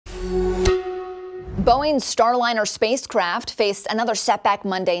Boeing Starliner spacecraft faced another setback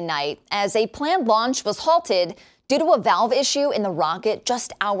Monday night as a planned launch was halted due to a valve issue in the rocket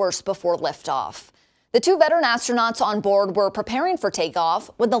just hours before liftoff. The two veteran astronauts on board were preparing for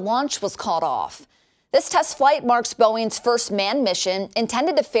takeoff when the launch was called off. This test flight marks Boeing's first manned mission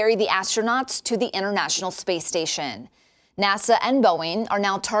intended to ferry the astronauts to the International Space Station. NASA and Boeing are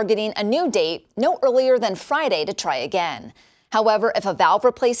now targeting a new date no earlier than Friday to try again. However, if a valve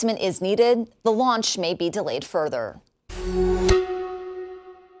replacement is needed, the launch may be delayed further.